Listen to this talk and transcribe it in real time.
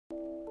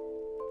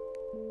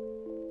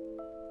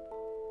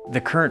The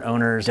current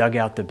owners dug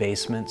out the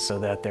basement so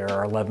that there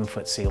are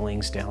 11-foot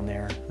ceilings down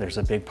there. There's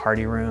a big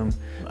party room,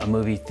 a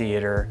movie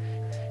theater,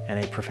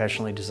 and a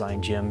professionally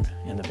designed gym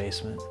in the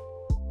basement.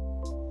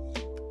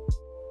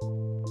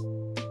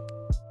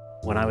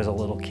 When I was a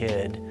little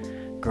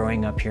kid,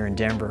 growing up here in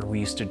Denver, we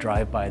used to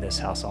drive by this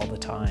house all the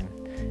time.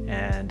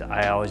 And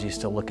I always used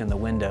to look in the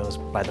windows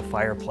by the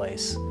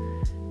fireplace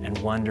and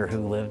wonder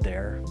who lived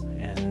there.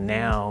 And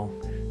now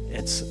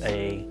it's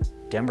a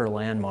Denver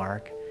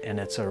landmark, and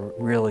it's a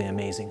really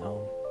amazing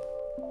home.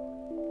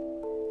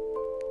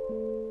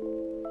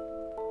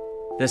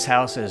 This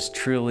house is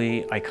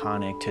truly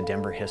iconic to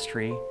Denver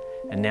history,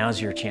 and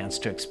now's your chance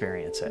to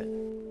experience it.